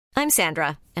I'm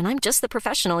Sandra, and I'm just the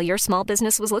professional your small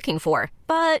business was looking for.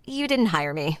 But you didn't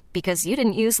hire me because you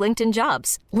didn't use LinkedIn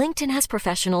Jobs. LinkedIn has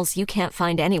professionals you can't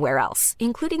find anywhere else,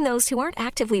 including those who aren't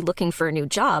actively looking for a new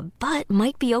job, but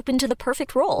might be open to the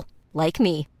perfect role, like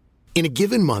me. In a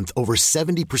given month, over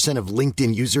 70% of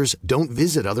LinkedIn users don't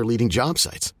visit other leading job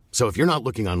sites. So if you're not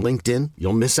looking on LinkedIn,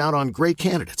 you'll miss out on great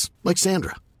candidates like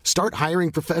Sandra. Start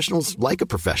hiring professionals like a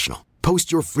professional.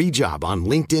 Post your free job on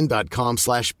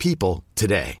linkedin.com/people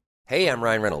today. Hey, I'm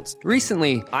Ryan Reynolds.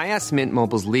 Recently, I asked Mint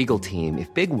Mobile's legal team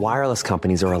if big wireless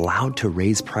companies are allowed to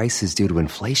raise prices due to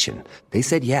inflation. They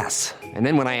said yes. And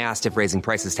then when I asked if raising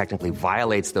prices technically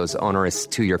violates those onerous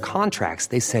 2-year contracts,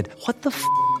 they said, "What the f***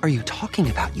 are you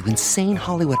talking about, you insane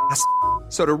Hollywood ass?"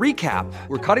 So to recap,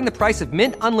 we're cutting the price of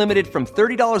Mint Unlimited from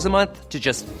 $30 a month to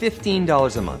just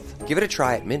 $15 a month. Give it a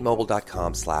try at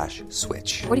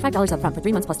mintmobile.com/switch. $45 up front for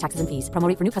 3 months plus taxes and fees. Promo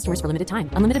rate for new customers for limited time.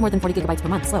 Unlimited more than 40 gigabytes per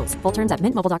month. Slows full terms at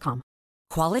mintmobile.com.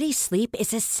 Quality sleep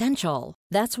is essential.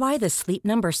 That's why the Sleep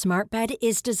Number Smart Bed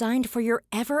is designed for your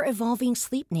ever-evolving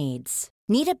sleep needs.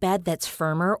 Need a bed that's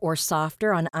firmer or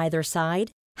softer on either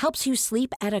side? Helps you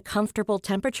sleep at a comfortable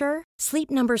temperature?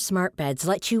 Sleep Number Smart Beds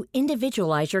let you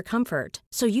individualize your comfort,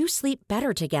 so you sleep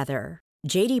better together.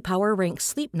 J.D. Power ranks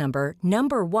Sleep Number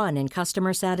number 1 in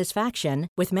customer satisfaction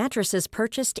with mattresses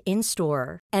purchased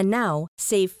in-store. And now,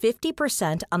 save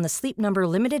 50% on the Sleep Number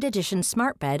Limited Edition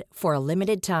Smart Bed for a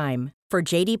limited time. For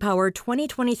J.D. Power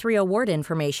 2023 award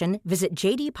information, visit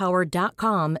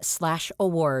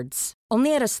jdpower.com/awards.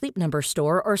 Only at a Sleep Number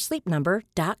store or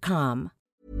sleepnumber.com.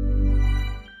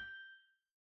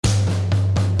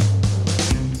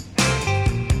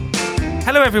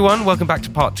 Hello everyone, welcome back to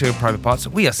part 2 of Private Parts.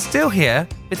 We are still here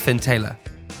with Finn Taylor.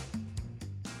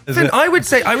 Finn, I would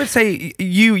say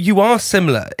you are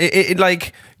similar.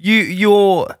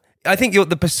 I think you're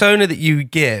the persona that you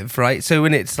give, right? So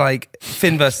when it's like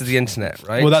Finn versus the internet,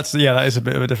 right? Well, that is a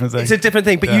bit of a different thing. It's a different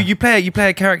thing, but yeah. you play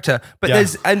a character, but then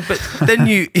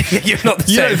you're not the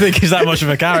same. You don't think he's that much of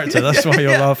a character. That's why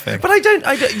you're laughing. But I don't.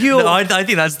 I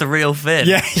think that's the real Finn.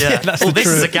 Yeah. That's this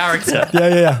is a character.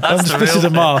 Yeah. This is a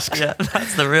Finn. mask. Yeah,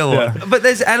 that's the real one. But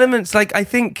there's elements like I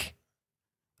think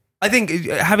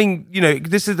having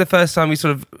this is the first time we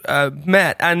sort of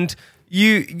met, and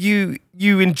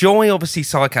you enjoy obviously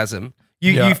sarcasm.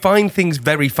 You find things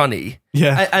very funny.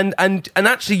 Yeah. And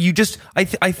actually you just I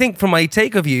think from my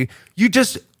take of you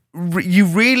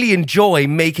really enjoy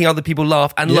making other people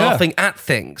laugh and laughing at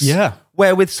things. Yeah.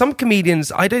 Where with some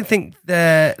comedians, I don't think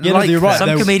they're like you're right. that.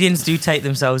 Some comedians do take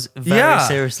themselves very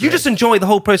seriously. You just enjoy the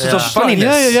whole process of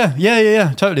funniness.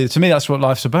 Yeah. Totally. To me, that's what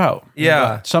life's about.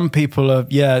 Yeah. But some people are,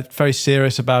 very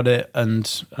serious about it,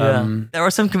 and there are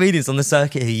some comedians on the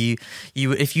circuit who you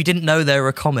if you didn't know they were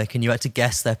a comic and you had to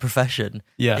guess their profession,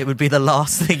 it would be the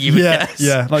last thing you would guess.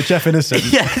 Yeah, like Jeff Innocent.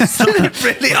 Yes.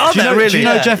 Really? Are do you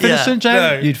know Jeff Innocent, Jay?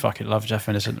 No. You'd fucking love Jeff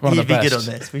Innocent. One of the best. He'd be good on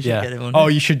this. We should get him on. Oh,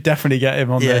 you should definitely get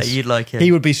him on this. Yeah, you'd like him.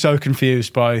 He would be so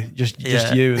confused by just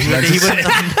you. He wouldn't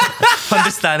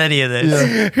understand any of this.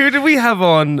 Yeah. Who did we have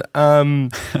on?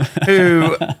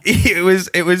 Who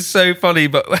it was so funny,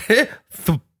 but when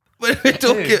we're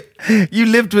talking, you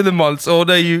lived with him once, or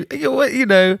no? You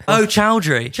know? Oh,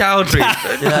 Chowdhury.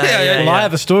 Well, I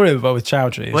have a story with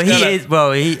Chowdhury. Well, he is.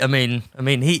 Well,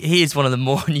 he is one of the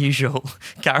more unusual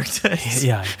characters.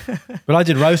 Yeah. But I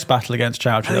did roast battle against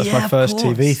Chowdhury. That was my first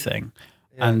TV thing,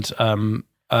 and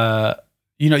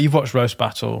you've watched roast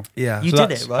battle. Yeah, you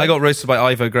did it, right? I got roasted by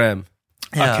Ivo Graham.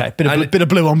 Yeah. Okay, bit of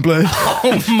blue on blue.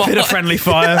 Oh my. Bit of friendly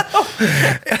fire.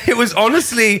 It was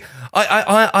honestly,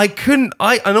 I couldn't.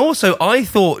 And also I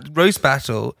thought roast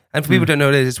battle. And for people who don't know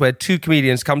what it is, where two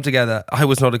comedians come together. I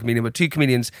was not a comedian, but two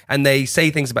comedians, and they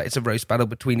say things about it's a roast battle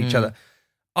between each other.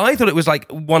 I thought it was like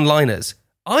one-liners.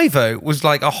 Ivo was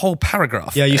like a whole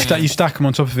paragraph. Yeah, you stack them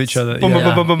on top of each other. Boom, boom,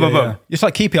 boom, boom, boom, boom. It's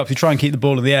like keep it up. You try and keep the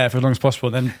ball in the air for as long as possible,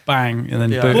 then bang, and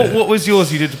then boom. What was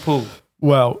yours you did to Paul?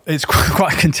 Well, it's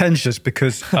quite contentious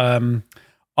because my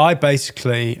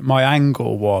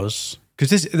angle was, because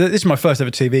this is my first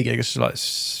ever TV gig. This is like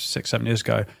 6-7 years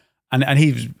ago, and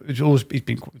he's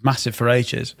been massive for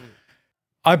ages.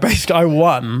 I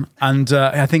won, and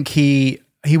I think he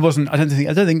wasn't. I don't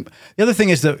think. The other thing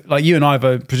is that, like, you and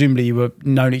Ivo, presumably you were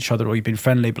known each other or you've been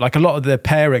friendly, but like a lot of the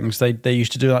pairings they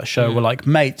used to do that show were like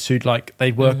mates who'd like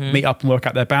they'd meet up and work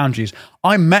out their boundaries.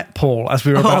 I met Paul as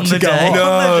we were about to go on.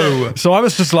 No. So I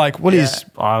was just like, well,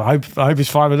 I hope he's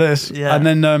fine with this. Yeah. And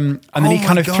then he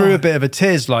kind of threw a bit of a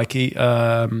tiz, like he.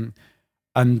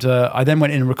 And I then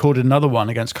went in and recorded another one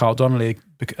against Carl Donnelly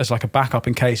as like a backup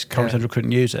in case Comedy Central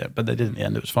couldn't use it, but they did in the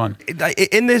end. It was fine.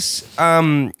 In this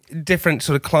different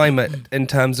sort of climate in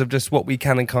terms of just what we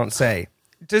can and can't say,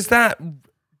 does that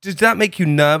Does that make you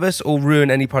nervous or ruin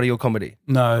any part of your comedy?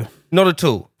 No. Not at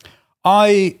all.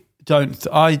 I don't.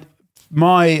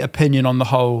 My opinion on the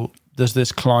whole, there's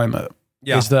this climate,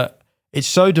 is that it's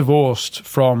so divorced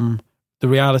from the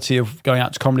reality of going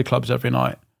out to comedy clubs every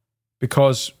night,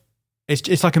 because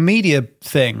it's like a media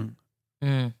thing.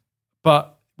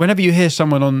 But whenever you hear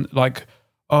someone on like,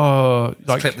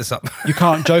 Let's clip this up. You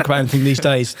can't joke about anything these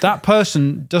days. That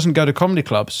person doesn't go to comedy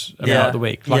clubs every night of the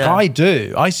week. Like I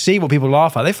do. I see what people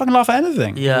laugh at. They fucking laugh at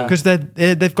anything. Yeah. Because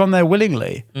they've gone there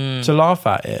willingly to laugh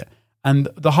at it. And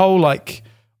the whole like,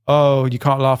 you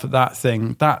can't laugh at that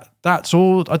thing. That's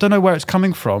all. I don't know where it's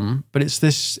coming from, but it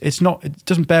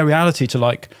doesn't bear reality to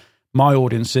like my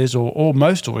audiences or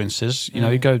most audiences. You know,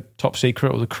 you go Top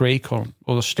Secret or The Creek or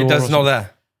The Store. It does not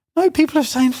there. No, people are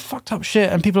saying fucked up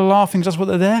shit and people are laughing. That's what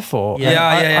they're there for.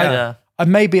 Yeah. And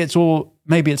maybe it's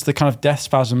the kind of death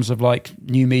spasms of like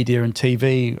new media and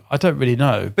TV. I don't really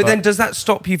know. But then does that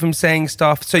stop you from saying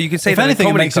stuff? So you can say if that anything,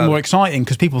 in a it makes club. it more exciting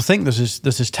because people think there's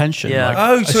this tension. Yeah.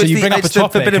 Like, so you bring up a it's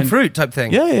topic the forbidden fruit type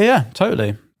thing. Yeah,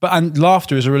 totally. And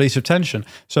laughter is a release of tension.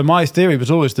 So my theory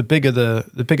was always the bigger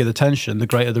the tension, the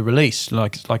greater the release.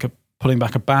 Like it's like pulling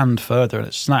back a band further and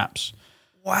it snaps.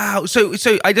 Wow. So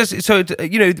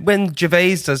when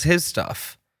Gervais does his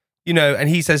stuff, and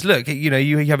he says, look,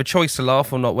 you have a choice to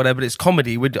laugh or not, whatever, but it's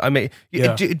comedy.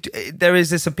 There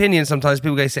is this opinion sometimes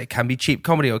people say it can be cheap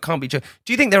comedy or it can't be cheap.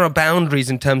 Do you think there are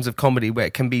boundaries in terms of comedy where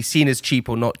it can be seen as cheap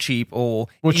or not cheap or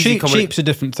easy comedy? Cheap's a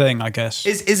different thing, I guess.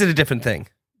 Is it a different thing?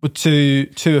 But too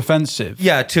offensive.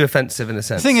 Yeah, too offensive in a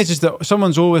sense. The thing is that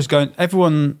someone's always going,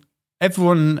 everyone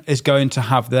is going to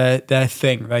have their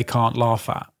thing they can't laugh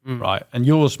at, right? And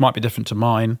yours might be different to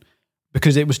mine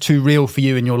because it was too real for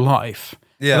you in your life.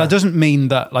 Yeah. But that doesn't mean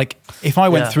that, like, if I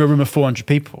went through a room of 400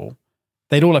 people,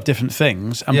 they'd all have different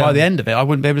things, and by the end of it, I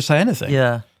wouldn't be able to say anything.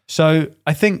 Yeah. So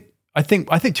I think to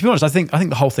be honest, I think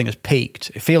the whole thing has peaked.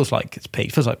 It feels like it's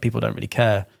peaked. It feels like people don't really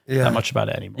care that much about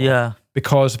it anymore. Yeah.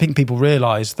 Because I think people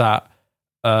realise that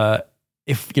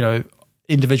if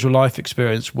individual life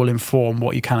experience will inform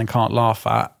what you can and can't laugh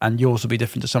at, and yours will be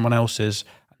different to someone else's,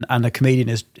 and a comedian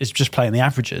is just playing the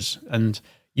averages, and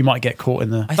you might get caught in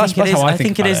the. I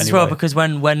think it is as well, because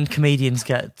when comedians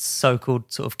get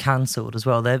so-called sort of cancelled as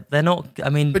well, they're not. I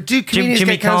mean, but do comedians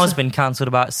Jimmy get cancelled? Carr's been cancelled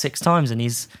about 6 times, and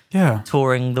he's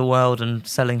touring the world and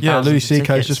selling. Louis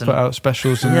C.K.'s just put out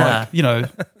specials, and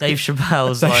Dave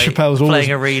Chappelle's always,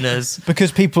 playing arenas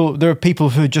because there are people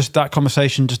who just that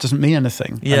conversation just doesn't mean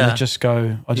anything. Yeah, and they just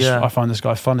go, I find this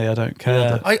guy funny. I don't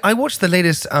care. Yeah. I watched the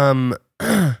latest.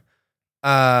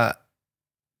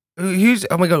 Who's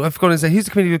oh my god, I've forgotten his name. Who's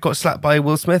the comedian who got slapped by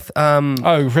Will Smith?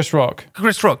 Chris Rock.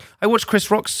 Chris Rock. I watched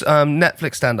Chris Rock's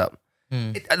Netflix stand-up.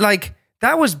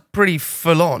 That was pretty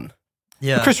full on.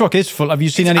 Yeah, but Chris Rock is full. Have you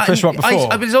seen any Chris Rock before?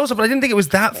 But I didn't think it was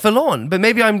that full on. But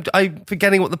maybe I'm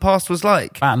forgetting what the past was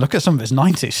like. Man, look at some of his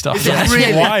 90s stuff. Is it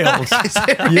really? Wild. Is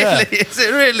it really? Yeah. Is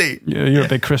it really? You're a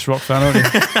big Chris Rock fan, aren't you?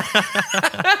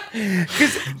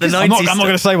 I'm not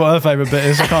going to say what her favourite bit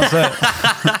is. I can't say it.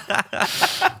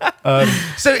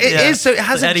 So it is. So it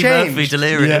hasn't Eddie changed. Murphy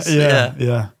delirious. Yeah,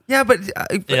 but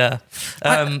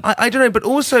I don't know. But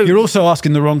also, you're also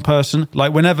asking the wrong person.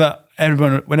 Like whenever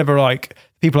like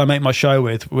people I make my show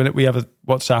with, when we have a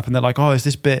WhatsApp, and they're like, "Oh, is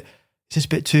this bit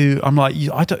too?" I'm like,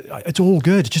 "I don't. It's all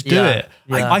good. Just do it."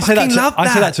 Yeah. I say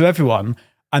that to everyone.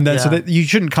 And then, so that you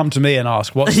shouldn't come to me and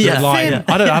ask what's the line. Finn.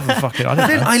 I don't have a fucking. I don't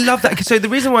know. I love that. So the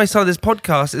reason why I started this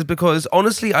podcast is because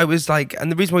honestly, I was like, and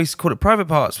the reason why we called it Private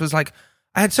Parts was like,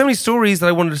 I had so many stories that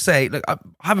I wanted to say. Like, I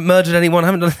haven't murdered anyone, I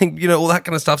haven't done anything, all that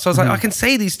kind of stuff. So I was like, I can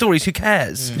say these stories. Who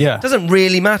cares? Yeah, it doesn't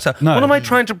really matter. No. What am I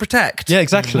trying to protect? Yeah,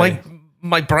 exactly.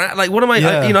 My brand, like, what am I?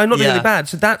 I'm not doing anything bad,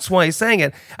 so that's why he's saying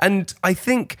it. And I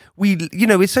think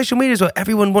with social media as well,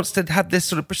 everyone wants to have this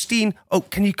sort of pristine. Oh,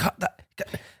 can you cut that?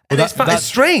 And it's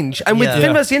strange. And with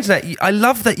Finn vs. the Internet, I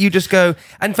love that you just go,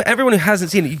 and for everyone who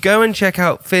hasn't seen it, you go and check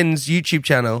out Finn's YouTube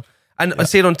channel and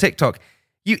see it on TikTok.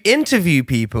 You interview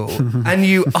people and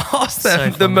you ask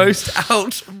them the most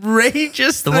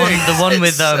outrageous things.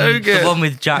 The one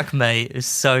with Jack Mate is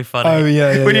so funny. Oh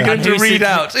yeah. When you're going to read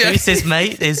out. Who's his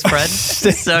mate? His friend?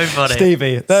 So funny.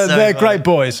 Stevie. They're great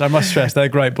boys. I must stress they're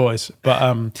great boys. But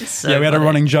we had a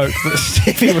running joke that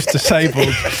Stevie was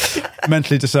disabled,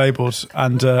 mentally disabled,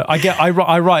 and I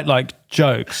write like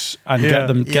jokes and get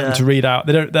them to read out.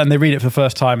 Then they read it for the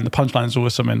first time, and the punchline is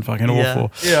always something fucking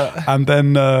awful. Yeah. And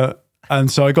then. And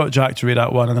so I got Jack to read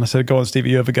out one, and then I said, "Go on,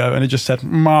 Stevie, you have a go." And it just said,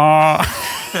 "Ma."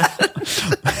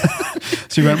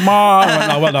 So he went, Ma. I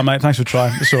went, well done, mate. Thanks for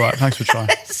trying. It's all right. Thanks for trying.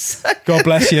 God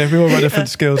bless you. We all got different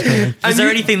skills. Was there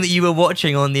anything that you were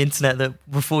watching on the internet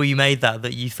that before you made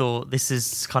that you thought, this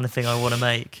is the kind of thing I want to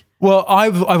make? Well,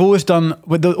 I've always done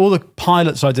with all the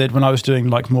pilots I did when I was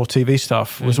doing like more TV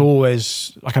stuff was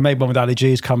always like I made one with Ali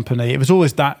G's company. It was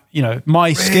always that, you know,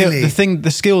 my skill,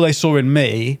 the skill they saw in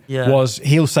me was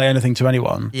he'll say anything to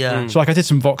anyone. Yeah. So like I did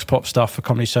some Vox Pop stuff for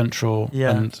Comedy Central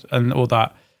and all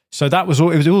that. So that was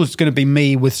all. It was always going to be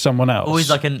me with someone else. Always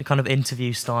like a kind of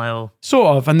interview style.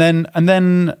 Sort of, and then I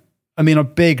mean, I'm a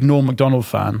big Norm Macdonald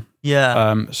fan.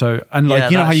 Yeah. So and like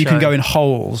you know how you can go in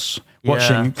holes.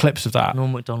 Watching clips of that.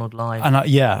 Norm Macdonald live. And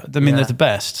they're the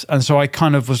best. And so I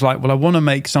kind of was like, well, I want to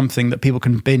make something that people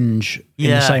can binge in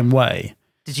the same way.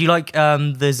 Did you like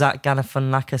the Zach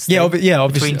Galifianakis thing?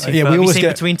 Obviously. We always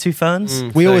get Between Two Ferns.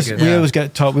 We always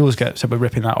get told, said we're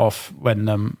ripping that off when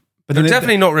but they're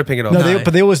definitely not ripping it off. No,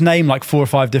 but they always name like 4 or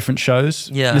 5 different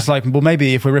shows. Yeah. And it's like, well,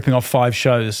 maybe if we're ripping off 5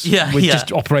 shows, we're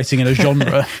just operating in a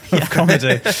genre of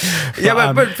comedy. But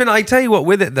Finn, I tell you what,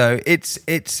 with it though, it's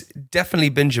definitely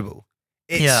bingeable.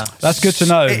 That's good to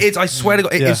know. I swear to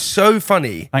God, it is so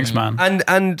funny. Thanks, man.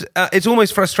 And it's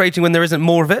almost frustrating when there isn't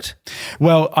more of it.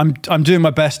 Well, I'm doing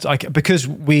my best because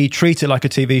we treat it like a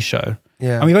TV show.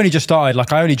 Yeah, and we've only just started.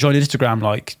 Like I only joined Instagram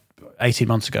like 18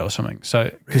 months ago or something. So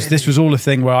because this was all a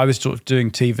thing where I was sort of doing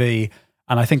TV,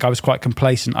 and I think I was quite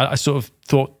complacent. I sort of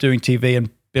thought doing TV and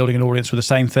building an audience were the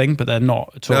same thing, but they're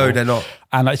not at all. No, they're not.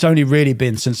 And it's only really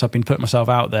been since I've been putting myself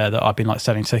out there that I've been like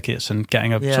selling tickets and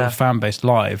getting a sort of fan base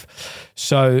live.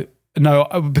 So no,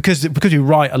 because we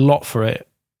write a lot for it,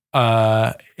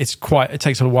 it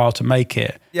takes a while to make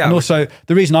it. Yeah. And also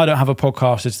the reason I don't have a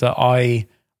podcast is that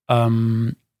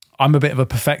I'm a bit of a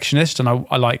perfectionist, and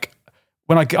I like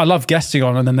when I love guesting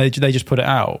on, and then they just put it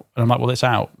out, and I'm like, well, it's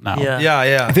out now.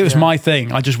 Yeah. If it was my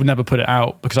thing, I just would never put it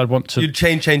out because I'd want to. You'd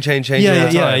change.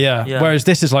 Yeah. Whereas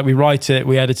this is like we write it,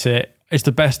 we edit it. It's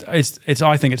the best. It's.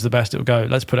 I think it's the best. It'll go.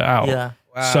 Let's put it out. Yeah.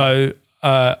 Wow. So,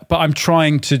 but I'm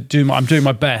trying to I'm doing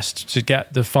my best to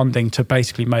get the funding to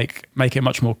basically make it a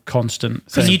much more constant.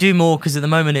 Because you do more. Because at the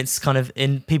moment it's kind of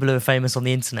in people who are famous on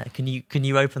the internet. Can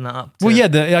you open that up? To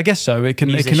I guess so. It can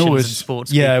always. And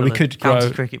sports we could grow.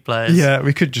 County cricket players. Yeah,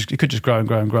 it could just grow and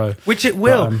grow and grow. Which it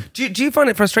will. Do you find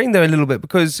it frustrating though a little bit,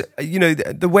 because you know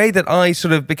the way that I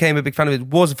sort of became a big fan of it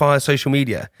was via social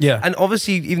media. Yeah, and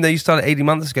obviously even though you started 18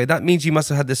 months ago, that means you must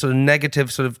have had this sort of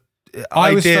negative sort of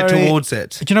idea towards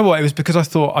it. Do you know what? It was because I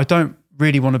thought I don't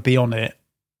really want to be on it.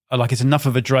 Like it's enough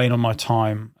of a drain on my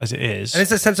time as it is. And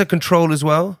it's a sense of control as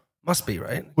well. Must be,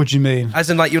 right? What do you mean? As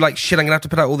in, like, you're like, shit, I'm gonna have to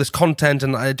put out all this content,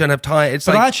 and I don't have time.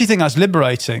 But I actually think that's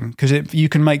liberating because you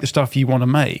can make the stuff you want to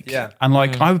make. Yeah. And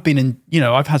like I've been in,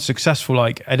 I've had successful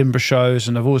like Edinburgh shows,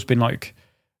 and I've always been like,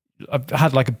 I've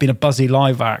had like been a buzzy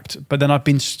live act, but then I've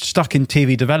been stuck in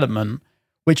TV development,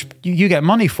 which you get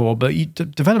money for, but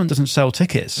development doesn't sell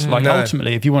tickets. Like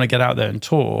ultimately, if you want to get out there and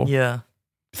tour,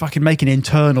 fucking making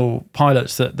internal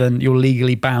pilots that then you're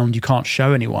legally bound, you can't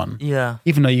show anyone. Yeah.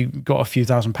 Even though you got a few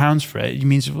 £1,000s for it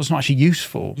means it was not actually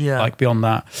useful. Yeah. Like beyond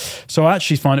that. So I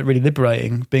actually find it really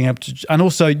liberating being able to, and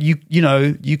also you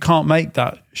can't make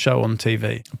that show on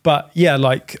TV. But yeah,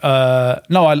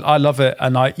 I love it,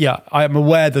 and I am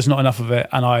aware there's not enough of it,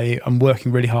 and I am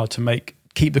working really hard to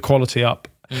keep the quality up.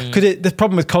 Because the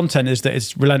problem with content is that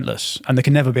it's relentless and there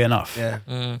can never be enough.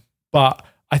 Yeah. But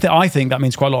I think that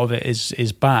means quite a lot of it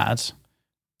is bad.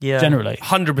 Yeah. Generally.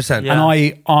 100%. Yeah.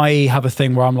 And I have a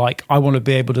thing where I'm like, I want to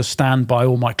be able to stand by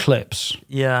all my clips.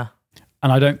 Yeah.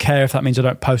 And I don't care if that means I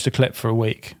don't post a clip for a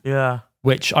week. Yeah.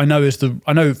 Which I know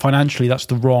financially that's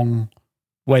the wrong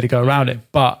way to go around it.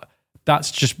 But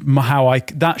that's just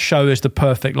that show is the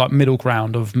perfect like middle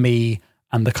ground of me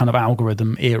and the kind of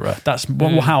algorithm era. That's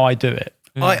how I do it.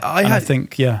 I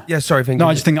think sorry.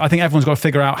 I think everyone's got to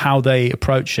figure out how they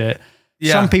approach it.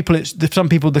 Yeah. Some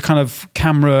people the kind of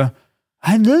camera.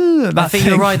 I think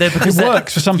you're right though, because it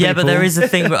works for some people. Yeah, but there is a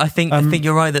thing. I think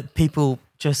you're right that people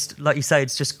just, like you say,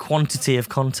 it's just quantity of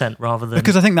content rather than,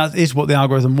 because I think that is what the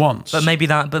algorithm wants. But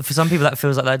for some people that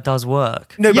feels like that does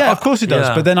work. No, of course it does.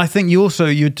 Yeah. But then I think you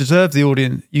deserve the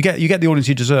audience. You get the audience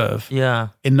you deserve. Yeah.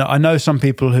 I know some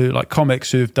people who like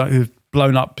comics who've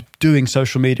blown up doing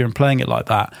social media and playing it like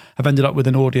that have ended up with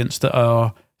an audience that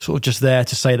are sort of just there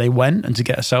to say they went and to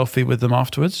get a selfie with them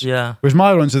afterwards. Yeah. Whereas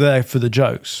my ones are there for the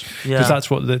jokes. Because that's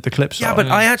what the clips are. Yeah, but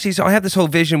I have this whole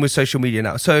vision with social media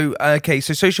now. So, so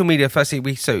social media,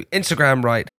 firstly, so Instagram,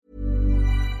 right?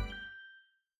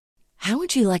 How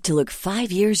would you like to look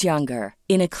 5 years younger?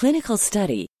 In a clinical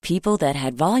study, people that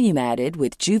had volume added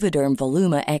with Juvederm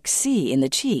Voluma XC in the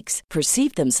cheeks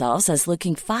perceived themselves as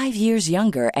looking 5 years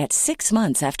younger at 6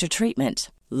 months after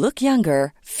treatment. Look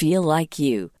younger, feel like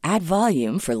you. Add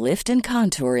volume for lift and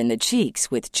contour in the cheeks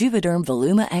with Juvederm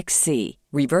Voluma XC.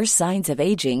 Reverse signs of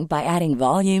aging by adding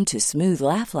volume to smooth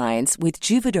laugh lines with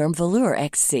Juvederm Volure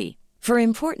XC. For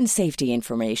important safety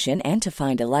information and to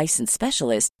find a licensed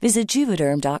specialist, visit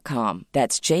Juvederm.com.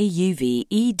 That's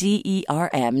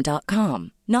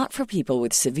JUVEDERM.com. Not for people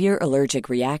with severe allergic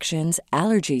reactions,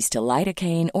 allergies to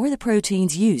lidocaine, or the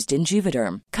proteins used in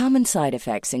Juvederm. Common side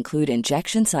effects include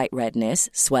injection site redness,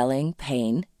 swelling,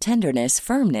 pain, tenderness,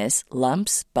 firmness,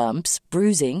 lumps, bumps,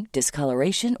 bruising,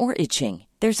 discoloration, or itching.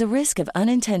 There's a risk of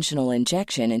unintentional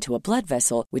injection into a blood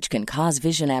vessel, which can cause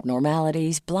vision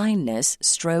abnormalities, blindness,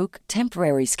 stroke,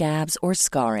 temporary scabs, or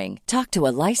scarring. Talk to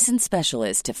a licensed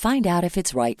specialist to find out if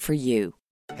it's right for you.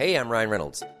 Hey, I'm Ryan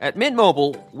Reynolds. At Mint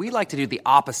Mobile, we like to do the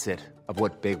opposite of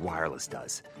what Big Wireless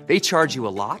does. They charge you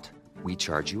a lot, we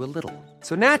charge you a little.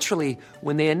 So naturally,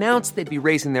 when they announced they'd be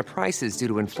raising their prices due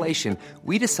to inflation,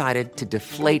 we decided to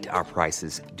deflate our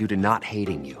prices due to not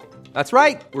hating you. That's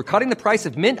right. We're cutting the price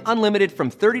of Mint Unlimited from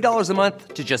 $30 a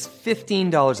month to just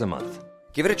 $15 a month.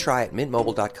 Give it a try at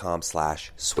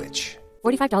mintmobile.com/switch.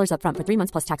 $45 up front for 3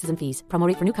 months plus taxes and fees. Promo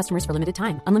rate for new customers for limited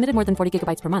time. Unlimited more than 40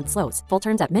 gigabytes per month. Slows full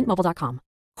terms at mintmobile.com.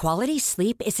 Quality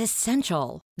sleep is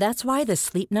essential. That's why the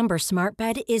Sleep Number Smart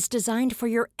Bed is designed for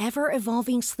your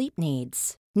ever-evolving sleep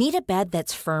needs. Need a bed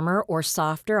that's firmer or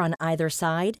softer on either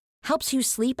side? Helps you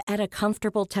sleep at a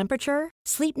comfortable temperature?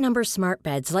 Sleep Number Smart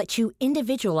Beds let you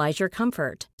individualize your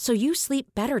comfort, so you sleep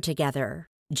better together.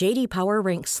 J.D. Power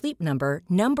ranks Sleep Number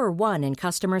 #1 in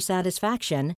customer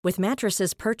satisfaction with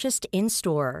mattresses purchased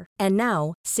in-store. And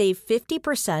now, save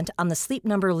 50% on the Sleep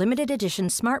Number Limited Edition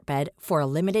Smart Bed for a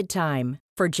limited time.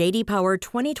 For J.D. Power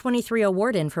 2023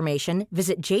 award information,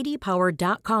 visit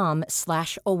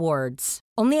jdpower.com/awards.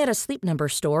 Only at a Sleep Number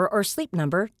store or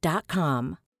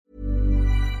sleepnumber.com.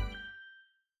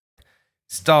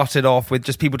 Started off with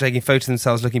just people taking photos of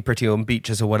themselves looking pretty on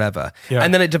beaches or whatever. Yeah.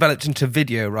 And then it developed into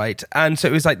video, right? And so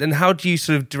it was like, then how do you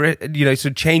sort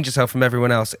of change yourself from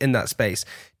everyone else in that space?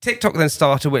 TikTok then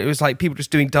started where it was like people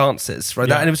just doing dances, right?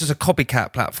 Yeah. And it was just a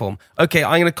copycat platform. Okay,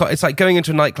 it's like going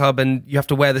into a nightclub and you have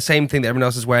to wear the same thing that everyone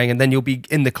else is wearing and then you'll be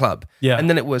in the club. Yeah. And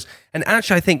then it was, and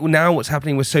actually I think now what's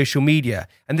happening with social media,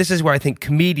 and this is where I think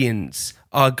comedians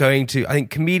are really going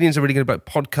to, about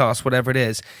podcasts, whatever it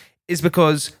is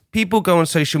because people go on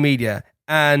social media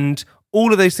and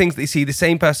all of those things that they see, the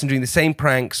same person doing the same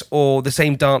pranks or the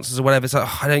same dances or whatever, it's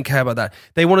like, I don't care about that.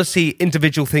 They want to see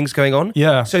individual things going on.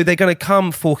 Yeah. So they're going to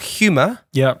come for humor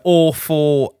or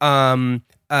for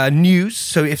news.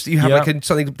 So if you have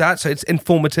something like that, so it's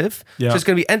informative. So it's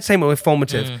going to be entertainment or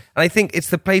informative. And I think it's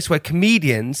the place where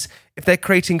comedians, if they're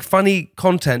creating funny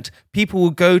content, people will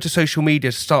go to social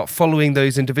media to start following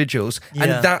those individuals.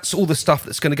 And that's all the stuff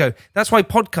that's going to go. That's why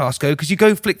podcasts go, because you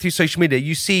go flick through social media,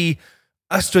 you see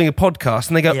us doing a podcast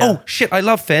and they go, oh shit, I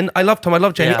love Finn, I love Tom, I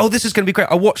love Jamie. Oh, this is going to be great.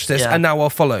 I'll watch this and now I'll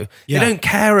follow. They don't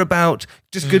care about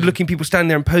just good looking people standing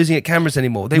there and posing at cameras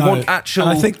anymore. They want actual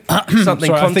something content.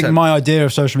 I think my idea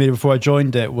of social media before I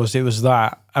joined it was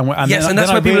that. And that's then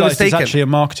why people are mistaken. It's actually a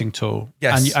marketing tool.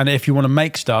 Yes. And if you want to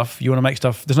make stuff,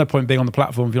 there's no point being on the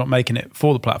platform if you're not making it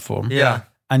for the platform. Yeah.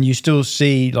 And you still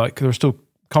see, like, there are still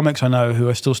comics I know who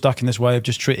are still stuck in this way of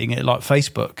just treating it like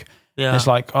Facebook. Yeah. And it's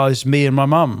like, oh, it's me and my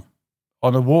mum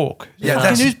on a walk.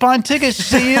 Yeah, who's buying tickets to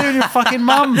see you and your fucking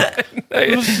mum?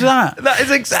 What's that? That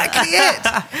is exactly it.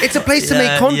 It's a place to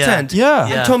make content. Yeah.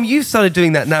 And Tom, you started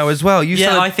doing that now as well.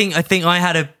 I think I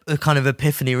had a kind of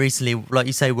epiphany recently, like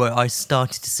you say, where I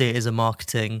started to see it as a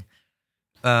marketing.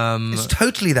 It's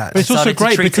totally that. But it's also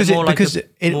great because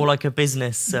it more like a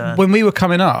business. When we were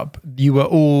coming up, you were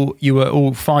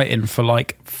all fighting for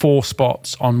like 4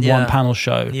 spots on one panel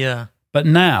show. Yeah. But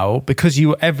now, because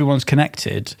everyone's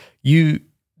connected,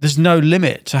 there's no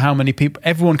limit to how many people,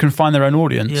 everyone can find their own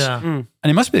audience. Yeah. And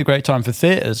it must be a great time for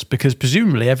theatres because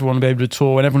presumably everyone will be able to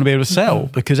tour and everyone will be able to sell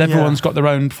because everyone's got their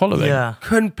own following. Yeah.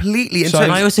 Completely.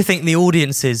 And I also think the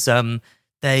audiences,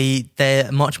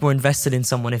 they're much more invested in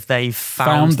someone if they've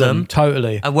found them.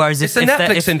 Totally. Whereas it's the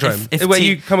Netflix syndrome, where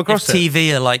you come across if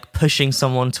TV are like pushing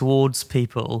someone towards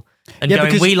people and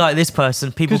going, we like this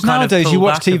person, people kind of nowadays you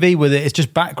watch TV with it, it's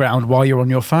just background while you're on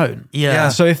your phone. Yeah.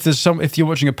 So if you're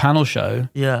watching a panel show,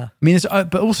 I mean,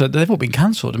 but also they've all been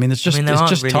cancelled. I mean, it's just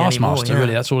really Taskmaster,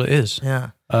 really. That's all it is. Yeah.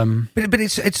 But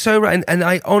it's so right, and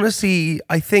I honestly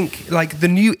think like the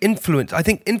new influence. I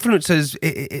think influencers.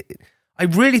 I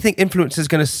really think influencers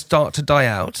going to start to die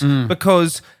out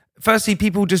because firstly,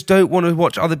 people just don't want to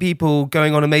watch other people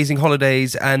going on amazing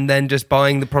holidays and then just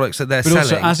buying the products that they're but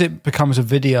selling. also, as it becomes a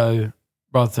video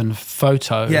rather than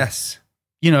photo, yes.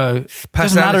 You know, it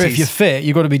doesn't matter if you're fit,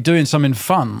 you've got to be doing something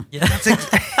fun. Yeah.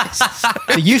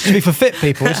 It used to be for fit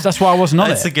people. That's why I wasn't on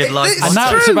That's it. a good life. And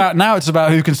now it's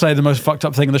about who can say the most fucked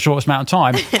up thing in the shortest amount of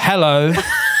time. Hello,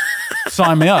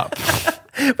 sign me up.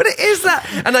 But it is that,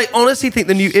 and I honestly think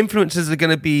the new influencers are going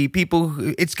to be people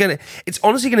who it's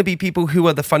honestly going to be people who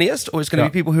are the funniest, or it's going to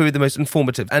be people who are the most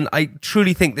informative. And I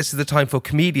truly think this is the time for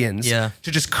comedians to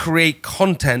just create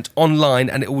content online,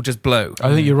 and it will just blow.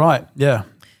 I think you're right. Yeah,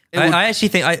 I actually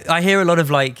think I hear a lot of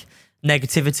like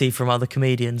negativity from other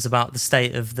comedians about the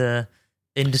state of the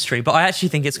industry, but I actually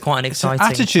think it's quite an exciting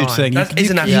attitude time. thing.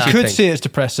 You could see it as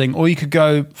depressing, or you could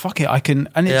go, fuck it, I can.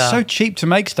 And it's so cheap to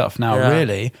make stuff now,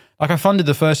 really. Like, I funded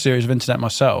the first series of Internet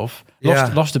myself,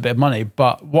 lost a bit of money,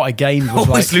 but what I gained was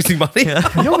always losing money.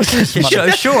 You're always losing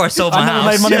money. Sure, I sold my house. I've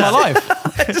never made money in my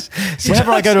life.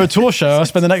 Whenever I go to a tour show, I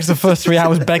spend the first 3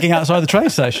 hours begging outside the train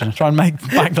station, try and make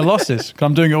back the losses, because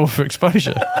I'm doing it all for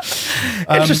exposure.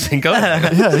 Interesting, guy.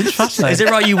 Yeah, it's fascinating. Is it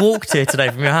right you walked here today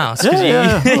from your house?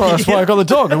 Yeah. Well, that's why I got the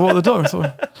dog. I walked the dog.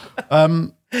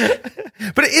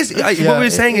 But it is what we were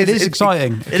saying. It is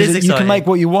exciting. It is exciting. You can make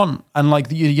what you want, and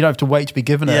like you don't have to wait to be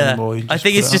given it anymore. I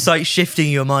think it's just like shifting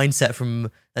your mindset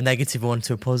from a negative one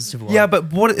to a positive one. Yeah,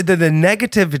 but what the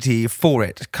negativity for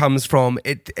it comes from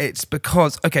it's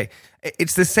because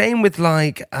it's the same with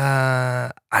like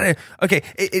I don't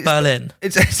it's Berlin.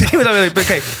 It's the same with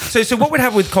okay. So what would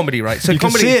happen with comedy, right? So you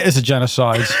comedy, can see it as a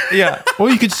genocide, or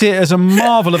you could see it as a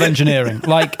marvel of engineering.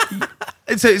 Like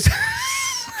it's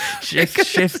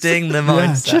shifting the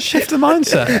mindset. Just shift the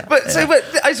mindset. But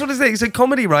I just want to say, so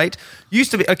comedy, right,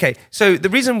 used to be so the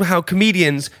reason how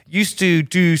comedians used to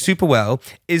do super well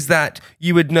is that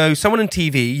you would know someone on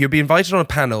TV, you'd be invited on a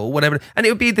panel, whatever, and it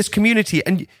would be this community,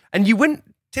 and you wouldn't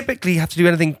typically have to do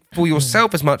anything for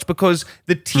yourself as much, because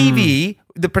the TV,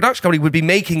 the production company would be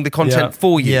making the content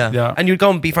for you, and you'd go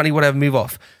and be funny, whatever, move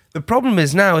off. The problem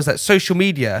is now is that social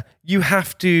media, you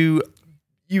have to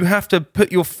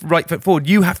put your right foot forward.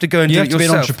 You have to go and do it yourself. You have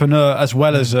to be an entrepreneur as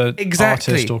well as an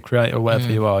artist or creator or whatever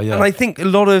you are. Yeah. And I think a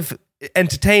lot of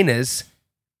entertainers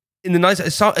in the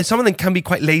 90s, some of them can be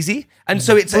quite lazy. And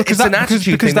so it's an attitude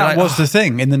thing. Because that was the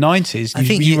thing in the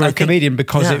 90s. You were a comedian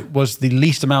because it was the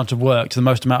least amount of work to the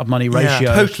most amount of money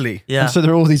ratio. Totally. Yeah. And so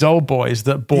there are all these old boys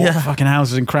that bought fucking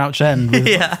houses in Crouch End with,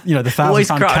 the £1,000 cash.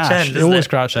 Always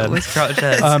Crouch End. Always Crouch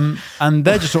End. And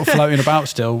they're just sort of floating about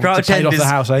still. Crouch to pay End off the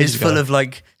house ages is full of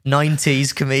like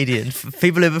 90s comedians,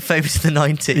 people who were famous in the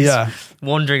 90s,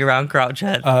 wandering around Crouch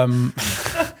End.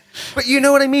 But you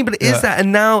know what I mean? But it is that.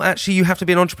 And now actually you have to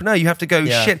be an entrepreneur. You have to go,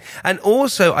 shit. And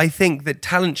also I think that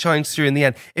talent shines through in the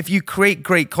end. If you create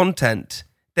great content,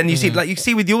 then you see, like you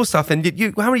see with your stuff, and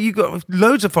how many you got?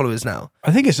 Loads of followers now.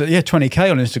 I think it's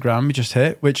 20k on Instagram we just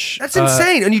hit, which that's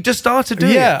insane. And you just started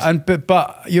doing it. Yeah,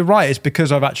 but you're right. It's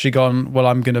because I've actually gone, well,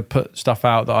 I'm going to put stuff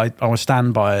out that I want to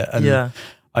stand by it. And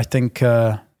I think,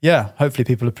 hopefully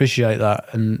people appreciate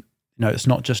that. And it's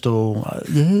not just all,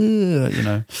 You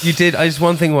did.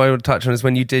 One thing I would touch on is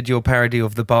when you did your parody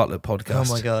of the Bartlett podcast.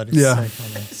 Oh my God. It's so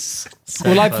funny.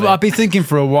 So I've been thinking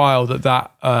for a while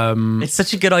that it's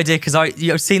such a good idea, because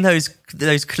I've seen those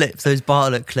clips, those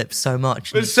Bartlett clips, so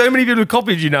much. There's so many people who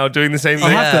copied you now doing the same thing.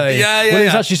 Have they? Yeah. Well,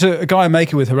 it's actually a guy I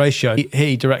make it with, Horatio.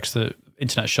 He directs the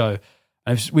internet show,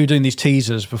 and we were doing these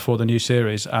teasers before the new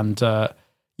series, and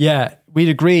we'd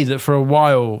agreed that for a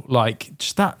while, like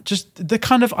just the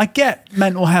kind of, I get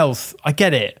mental health, I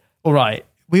get it, all right,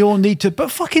 we all need to,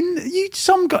 but fucking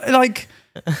some guy like.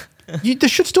 There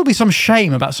should still be some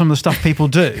shame about some of the stuff people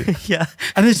do.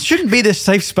 And there shouldn't be this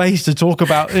safe space to talk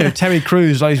about Terry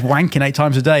Crews, like he's wanking 8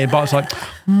 times a day, and Bart's like,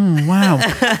 wow.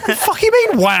 What the fuck you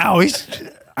mean, wow?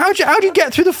 How do you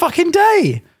get through the fucking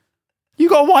day? You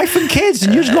got a wife and kids,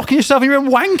 and you're just locking yourself in your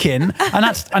room wanking,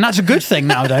 and that's a good thing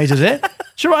nowadays, is it?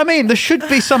 Do you know what I mean? There should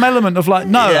be some element of like,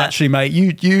 no, actually, mate,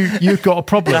 you've got a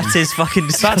problem. That is fucking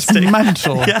disgusting. That's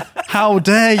mental. How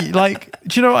dare you? Like,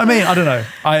 do you know what I mean? I don't know.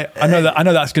 I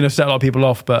know that's going to set a lot of people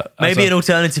off, but maybe an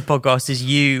alternative podcast is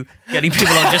you getting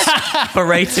people on just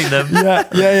berating them. Yeah.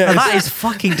 And that is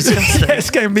fucking disgusting.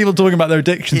 It's getting people talking about their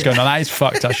addictions, going, "Oh, that is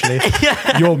fucked." Actually,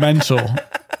 you're mental.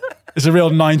 It's a real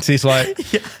 90s, like,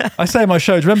 I say in my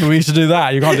shows, remember we used to do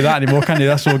that? You can't do that anymore, can you?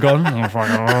 That's all gone.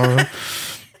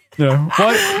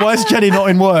 Why is Jenny not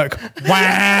in work?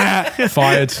 Wah!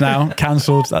 Fired now,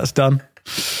 cancelled, that's done.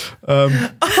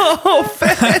 Fair.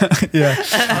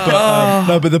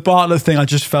 But the Bartlett thing, I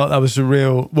just felt that was a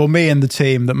real, well, me and the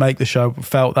team that make the show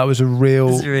felt that was a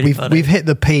real, really we've hit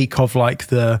the peak of like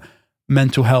the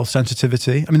mental health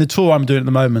sensitivity. I mean, the tour I'm doing at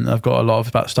the moment, I've got a lot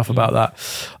of stuff about that.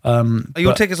 Are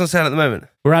your tickets on sale at the moment?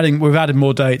 We've added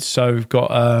more dates. So we've got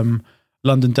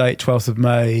London date 12th of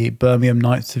May, Birmingham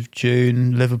 9th of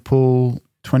June, Liverpool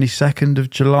 22nd of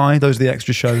July. Those are the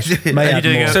extra shows. May add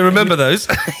more. So remember those.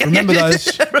 Remember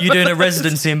those. You're doing a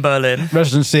residency in Berlin.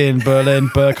 Residency in Berlin,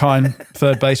 Berghain,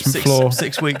 third basement floor.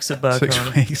 6 weeks at Berghain.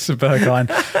 6 weeks at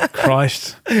Berghain.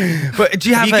 Christ. But do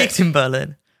you have gigged in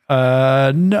Berlin?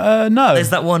 No. There's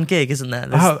that one gig, isn't there?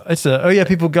 Yeah,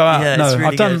 people go out. Yeah, no, it's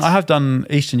really good. I have done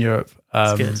Eastern Europe.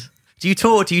 That's good. Do you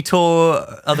tour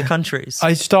other countries?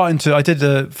 I kicked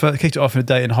it off in a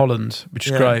date in Holland, which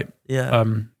is great. Yeah.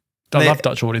 I love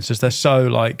Dutch audiences. They're so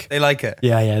like... They like it?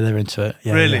 Yeah, they're into it.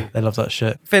 Yeah, really? Yeah, they love that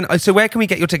shit. Finn, so where can we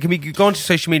get your ticket? Can we go onto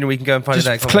social media and we can go and find it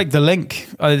there? Click the link.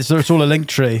 It's all a link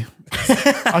tree.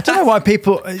 I don't know why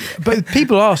but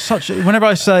people are whenever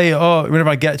I say, whenever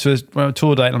I get to a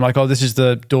tour date and I'm like, this is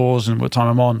the doors and what time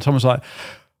I'm on, someone's like,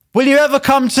 will you ever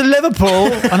come to Liverpool?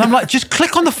 And I'm like, just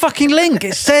click on the fucking link.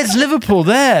 It says Liverpool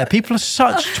there. People are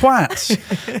such twats.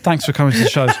 Thanks for coming to the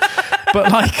shows. But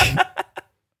like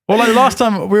last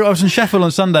time I was in Sheffield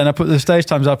on Sunday and I put the stage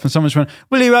times up and someone just went,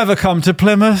 will you ever come to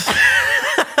Plymouth?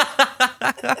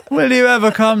 Will you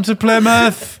ever come to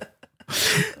Plymouth?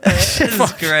 This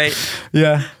is great.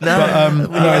 Yeah.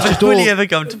 It's just will you ever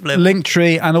come to Plymouth?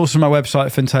 Linktree and also my website,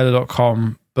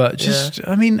 fintaylor.com. But just,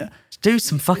 I mean... Do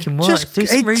some fucking work. Do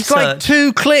some research. It's like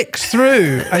 2 clicks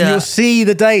through and you'll see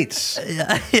the dates.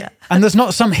 Yeah. And there's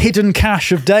not some hidden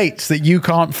cache of dates that you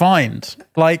can't find.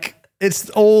 Like...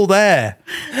 It's all there.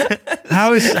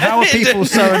 How are people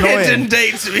so annoying? Hidden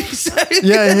dates to be so.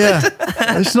 Yeah.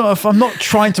 It's not. I'm not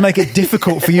trying to make it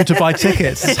difficult for you to buy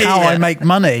tickets. It's how I make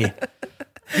money.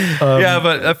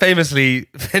 But famously,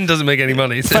 Finn doesn't make any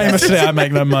money. So. Famously, I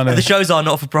make no money. The shows are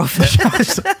not for profit.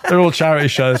 They're all charity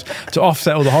shows to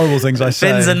offset all the horrible things I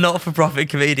say. Finn's a not-for-profit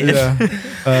comedian. Yeah.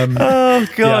 Oh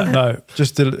God. Yeah, no,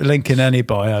 just a link in any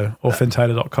bio or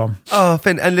fintaylor.com. Oh,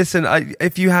 Finn, and listen,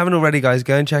 if you haven't already, guys,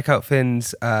 go and check out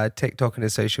Finn's TikTok and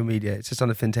his social media. It's just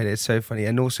under Finn Taylor. It's so funny,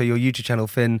 and also your YouTube channel,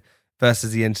 Finn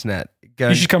versus the Internet.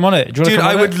 You should come on it. Do you want to come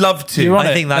on I would love to.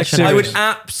 I think that should. I would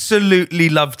absolutely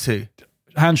love to.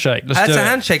 Handshake. Let's do it. That's a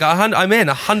handshake. I'm in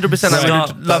 100%.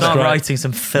 Start writing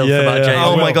some filth about Jay.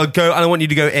 Oh my God, go! And I want you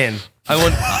to go in. I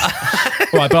want.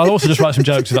 Right, but I'll also just write some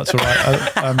jokes if that's all right.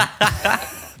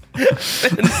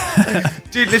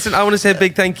 Dude, listen, I want to say a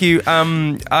big thank you.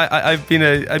 I've been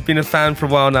a fan for a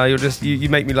while now. You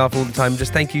make me laugh all the time.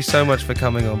 Just thank you so much for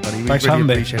coming on, buddy. Thanks for having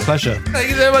me. Pleasure. Thank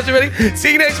you so much, everybody.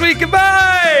 See you next week.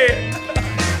 Goodbye.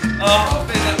 Oh,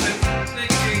 thank you.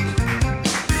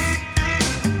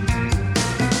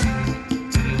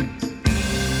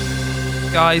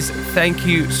 Guys, thank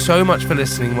you so much for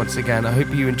listening once again. I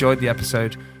hope you enjoyed the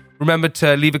episode. Remember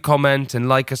to leave a comment and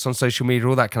like us on social media,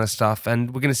 all that kind of stuff.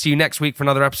 And we're going to see you next week for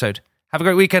another episode. Have a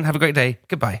great weekend. Have a great day.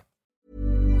 Goodbye.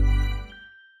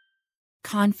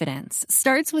 Confidence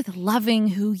starts with loving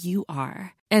who you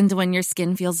are. And when your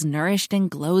skin feels nourished and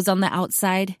glows on the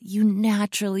outside, you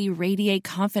naturally radiate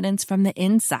confidence from the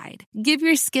inside. Give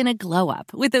your skin a glow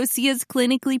up with Osea's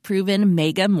clinically proven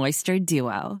Mega Moisture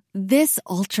Duo. This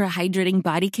ultra-hydrating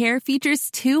body care features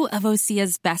 2 of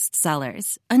Osea's best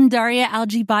sellers, Undaria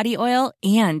Algae Body Oil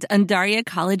and Undaria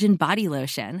Collagen Body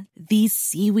Lotion. These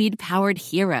seaweed-powered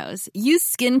heroes use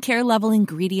skincare-level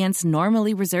ingredients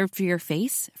normally reserved for your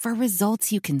face for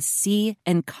results you can see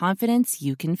and confidence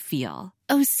you can feel.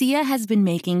 Osea has been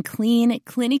making clean,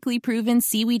 clinically proven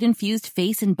seaweed-infused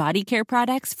face and body care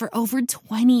products for over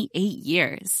 28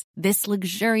 years. This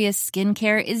luxurious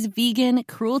skincare is vegan,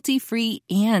 cruelty-free,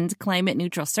 and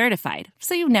climate-neutral certified,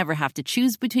 so you never have to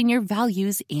choose between your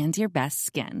values and your best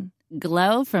skin.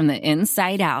 Glow from the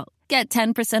inside out. Get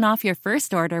 10% off your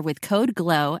first order with code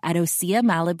GLOW at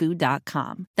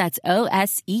OseaMalibu.com. That's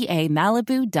OSEA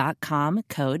Malibu.com,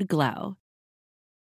 code GLOW.